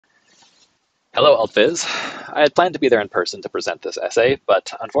Hello, alt.VIS. I had planned to be there in person to present this essay,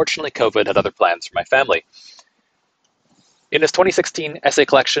 but unfortunately COVID had other plans for my family. In his 2016 essay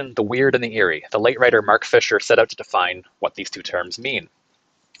collection, The Weird and the Eerie, the late writer Mark Fisher set out to define what these two terms mean.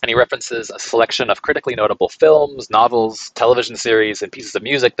 And he references a selection of critically notable films, novels, television series, and pieces of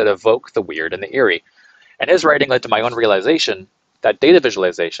music that evoke the weird and the eerie. And his writing led to my own realization that data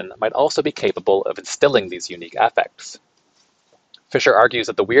visualization might also be capable of instilling these unique affects. Fisher argues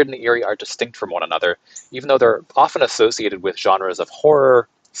that the weird and the eerie are distinct from one another, even though they're often associated with genres of horror,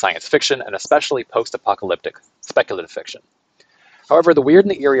 science fiction, and especially post-apocalyptic speculative fiction. However, the weird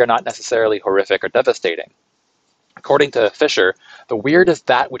and the eerie are not necessarily horrific or devastating. According to Fisher, the weird is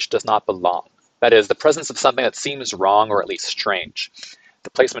that which does not belong. That is, the presence of something that seems wrong or at least strange,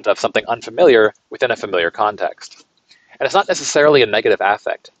 the placement of something unfamiliar within a familiar context. And it's not necessarily a negative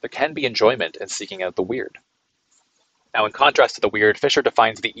affect. There can be enjoyment in seeking out the weird. Now, in contrast to the weird, Fisher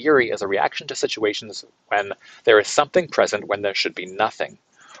defines the eerie as a reaction to situations when there is something present when there should be nothing,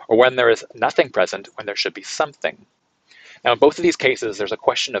 or when there is nothing present when there should be something. Now, in both of these cases, there's a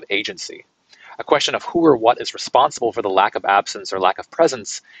question of agency, a question of who or what is responsible for the lack of absence or lack of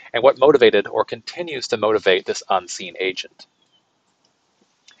presence, and what motivated or continues to motivate this unseen agent.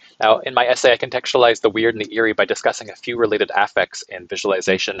 Now, in my essay, I contextualized the weird and the eerie by discussing a few related affects in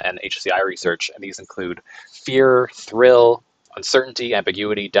visualization and HCI research, and these include fear, thrill, uncertainty,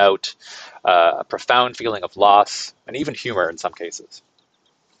 ambiguity, doubt, a profound feeling of loss, and even humor in some cases.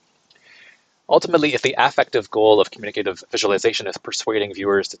 Ultimately, if the affective goal of communicative visualization is persuading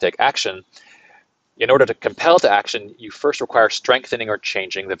viewers to take action, in order to compel to action, you first require strengthening or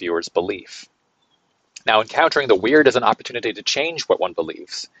changing the viewer's belief. Now, encountering the weird is an opportunity to change what one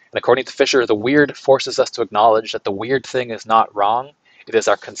believes. And according to Fisher, the weird forces us to acknowledge that the weird thing is not wrong. It is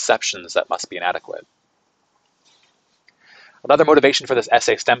our conceptions that must be inadequate. Another motivation for this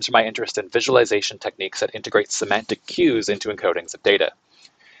essay stems from my interest in visualization techniques that integrate semantic cues into encodings of data.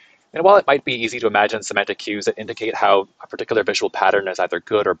 And while it might be easy to imagine semantic cues that indicate how a particular visual pattern is either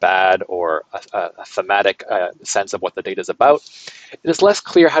good or bad, or a thematic sense of what the data is about, it is less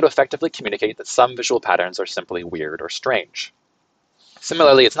clear how to effectively communicate that some visual patterns are simply weird or strange.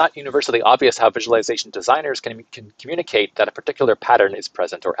 Similarly, it's not universally obvious how visualization designers can communicate that a particular pattern is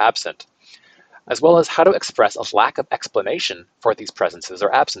present or absent, as well as how to express a lack of explanation for these presences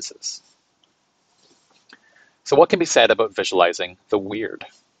or absences. So what can be said about visualizing the weird?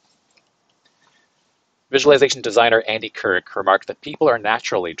 Visualization designer Andy Kirk remarked that people are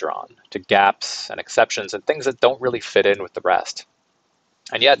naturally drawn to gaps and exceptions and things that don't really fit in with the rest.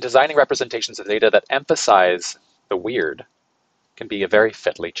 And yet, designing representations of data that emphasize the weird can be a very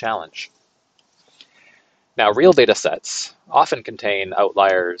fitly challenge. Now, real data sets often contain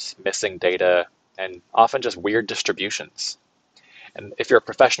outliers, missing data, and often just weird distributions. And if you're a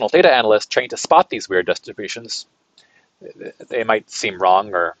professional data analyst trained to spot these weird distributions, they might seem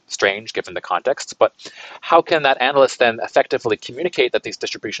wrong or strange given the context, but how can that analyst then effectively communicate that these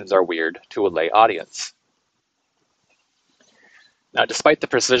distributions are weird to a lay audience? Now, despite the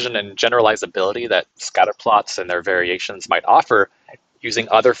precision and generalizability that scatter plots and their variations might offer, using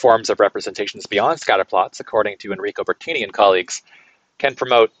other forms of representations beyond scatter plots, according to Enrico Bertini and colleagues, can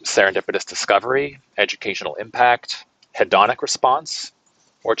promote serendipitous discovery, educational impact, hedonic response,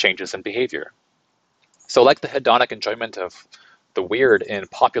 or changes in behavior. So like the hedonic enjoyment of the weird in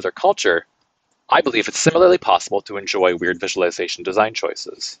popular culture, I believe it's similarly possible to enjoy weird visualization design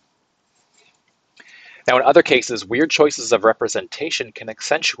choices. Now, in other cases, weird choices of representation can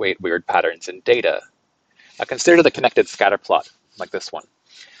accentuate weird patterns in data. Now, consider the connected scatter plot, like this one.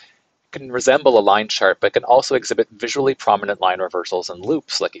 It can resemble a line chart, but can also exhibit visually prominent line reversals and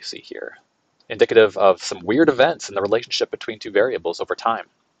loops, like you see here, indicative of some weird events in the relationship between two variables over time.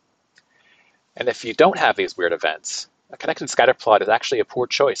 And if you don't have these weird events, a connected scatter plot is actually a poor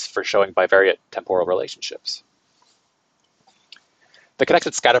choice for showing bivariate temporal relationships. The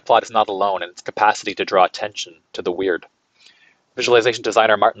connected scatter plot is not alone in its capacity to draw attention to the weird. Visualization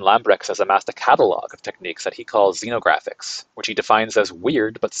designer Martin Lambrecht has amassed a catalog of techniques that he calls xenographics, which he defines as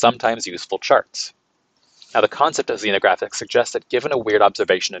weird but sometimes useful charts. Now, the concept of xenographics suggests that given a weird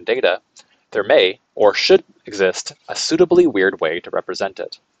observation in data, there may, or should exist, a suitably weird way to represent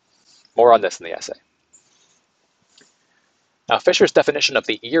it. More on this in the essay. Now, Fisher's definition of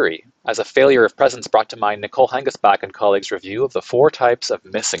the eerie as a failure of presence brought to mind Nicole Hangesbach and colleagues' review of the 4 types of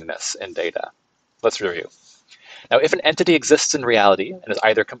missingness in data. Let's review. Now, if an entity exists in reality and is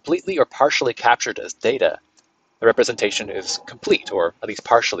either completely or partially captured as data, the representation is complete, or at least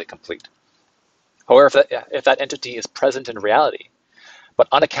partially complete. However, if that entity is present in reality, but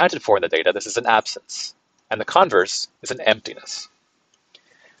unaccounted for in the data, this is an absence, and the converse is an emptiness.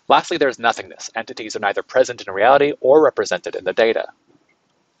 Lastly, there's nothingness. Entities are neither present in reality or represented in the data.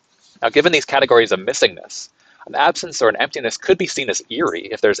 Now, given these categories of missingness, an absence or an emptiness could be seen as eerie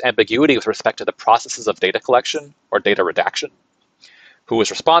if there's ambiguity with respect to the processes of data collection or data redaction, who was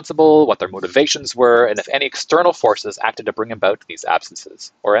responsible, what their motivations were, and if any external forces acted to bring about these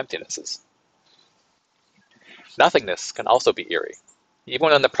absences or emptinesses. Nothingness can also be eerie,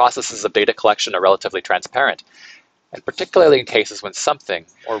 even when the processes of data collection are relatively transparent, and particularly in cases when something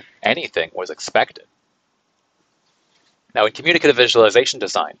or anything was expected. Now, in communicative visualization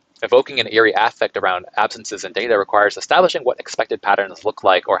design, evoking an eerie affect around absences in data requires establishing what expected patterns look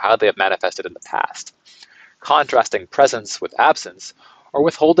like or how they have manifested in the past, contrasting presence with absence, or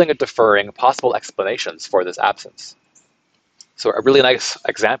withholding or deferring possible explanations for this absence. So a really nice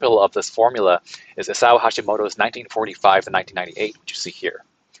example of this formula is Isao Hashimoto's 1945 to 1998, which you see here.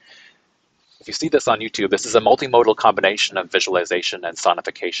 If you see this on YouTube, this is a multimodal combination of visualization and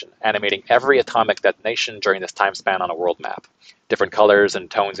sonification, animating every atomic detonation during this time span on a world map, different colors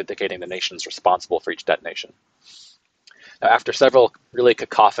and tones indicating the nations responsible for each detonation. Now, after several really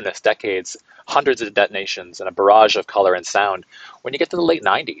cacophonous decades, hundreds of detonations, and a barrage of color and sound, when you get to the late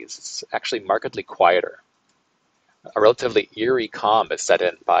 90s, it's actually markedly quieter. A relatively eerie calm is set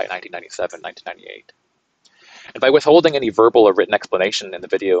in by 1997, 1998. And by withholding any verbal or written explanation in the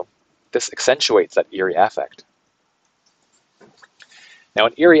video, this accentuates that eerie affect. Now,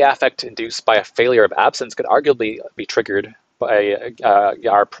 an eerie affect induced by a failure of absence could arguably be triggered by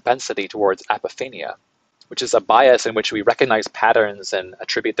our propensity towards apophenia, which is a bias in which we recognize patterns and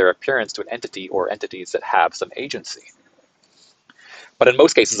attribute their appearance to an entity or entities that have some agency. But in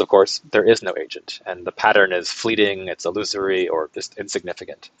most cases, of course, there is no agent, and the pattern is fleeting, it's illusory, or just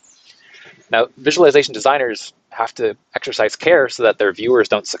insignificant. Now, visualization designers have to exercise care so that their viewers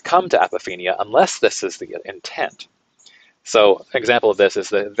don't succumb to apophenia unless this is the intent. So an example of this is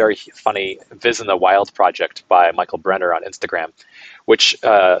the very funny Viz in the Wild project by Michael Brenner on Instagram, which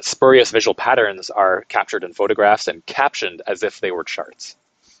spurious visual patterns are captured in photographs and captioned as if they were charts.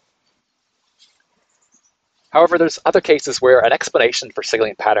 However, there's other cases where an explanation for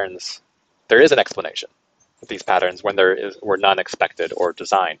salient patterns, there is an explanation of these patterns when were none expected or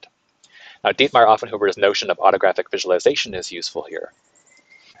designed. Now, Dietmar Offenhuber's notion of autographic visualization is useful here,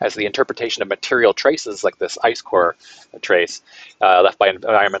 as the interpretation of material traces like this ice core trace left by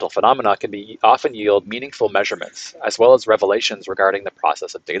environmental phenomena can often yield meaningful measurements, as well as revelations regarding the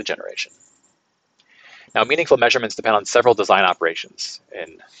process of data generation. Now, meaningful measurements depend on several design operations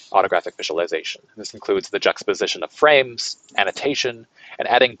in autographic visualization. This includes the juxtaposition of frames, annotation, and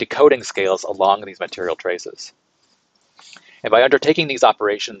adding decoding scales along these material traces. And by undertaking these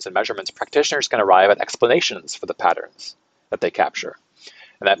operations and measurements, practitioners can arrive at explanations for the patterns that they capture.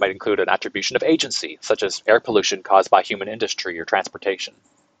 And that might include an attribution of agency, such as air pollution caused by human industry or transportation,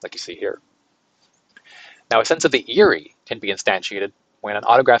 like you see here. Now, a sense of the eerie can be instantiated when an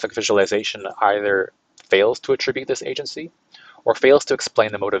autographic visualization either fails to attribute this agency or fails to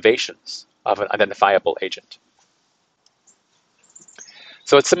explain the motivations of an identifiable agent.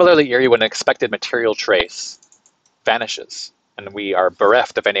 So it's similarly eerie when an expected material trace vanishes, and we are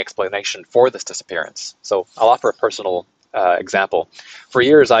bereft of any explanation for this disappearance. So I'll offer a personal example. For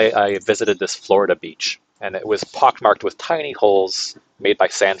years, I visited this Florida beach, and it was pockmarked with tiny holes made by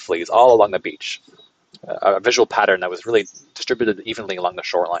sand fleas all along the beach, a visual pattern that was really distributed evenly along the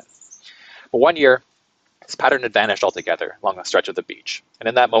shoreline. But one year, this pattern had vanished altogether along a stretch of the beach, and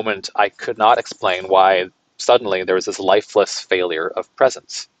in that moment, I could not explain why suddenly there was this lifeless failure of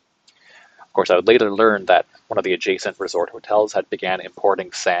presence. Of course, I would later learn that one of the adjacent resort hotels had began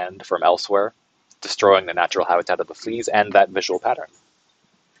importing sand from elsewhere, destroying the natural habitat of the fleas and that visual pattern.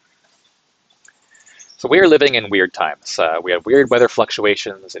 So we are living in weird times. We have weird weather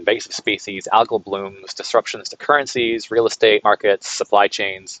fluctuations, invasive species, algal blooms, disruptions to currencies, real estate markets, supply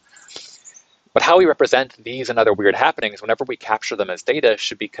chains. But how we represent these and other weird happenings whenever we capture them as data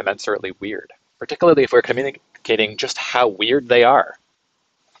should be commensurately weird, particularly if we're communicating just how weird they are.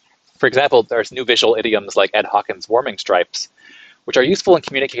 For example, there's new visual idioms like Ed Hawkins' warming stripes, which are useful in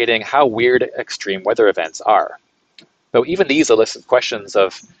communicating how weird extreme weather events are. Though even these elicit questions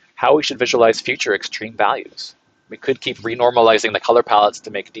of how we should visualize future extreme values. We could keep renormalizing the color palettes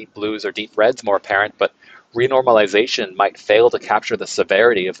to make deep blues or deep reds more apparent, but renormalization might fail to capture the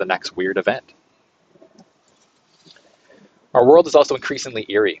severity of the next weird event. Our world is also increasingly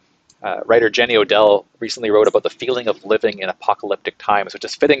eerie. Writer Jenny Odell recently wrote about the feeling of living in apocalyptic times, which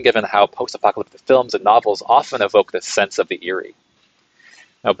is fitting given how post-apocalyptic films and novels often evoke this sense of the eerie.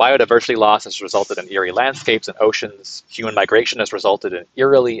 Now, biodiversity loss has resulted in eerie landscapes and oceans. Human migration has resulted in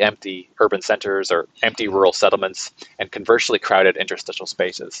eerily empty urban centers or empty rural settlements and conversely crowded interstitial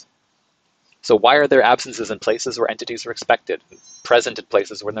spaces. So why are there absences in places where entities are expected, and present in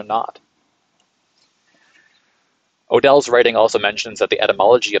places where they're not? Odell's writing also mentions that the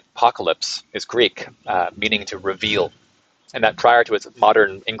etymology of apocalypse is Greek, meaning to reveal, and that prior to its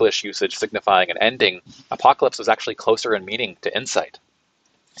modern English usage signifying an ending, apocalypse was actually closer in meaning to insight.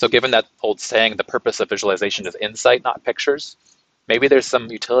 So given that old saying, the purpose of visualization is insight, not pictures, maybe there's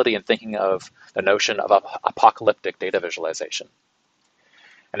some utility in thinking of the notion of apocalyptic data visualization.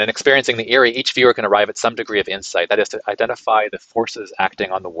 And in experiencing the Eerie, each viewer can arrive at some degree of insight, that is to identify the forces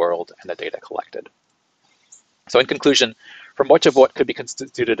acting on the world and the data collected. So in conclusion, for much of what could be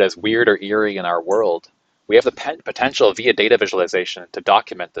constituted as weird or eerie in our world, we have the potential via data visualization to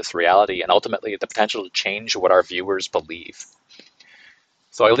document this reality and ultimately the potential to change what our viewers believe.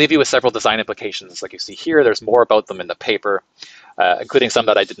 So I'll leave you with several design implications like you see here. There's more about them in the paper, including some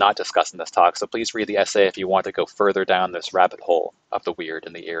that I did not discuss in this talk. So please read the essay if you want to go further down this rabbit hole of the weird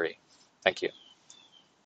and the eerie. Thank you.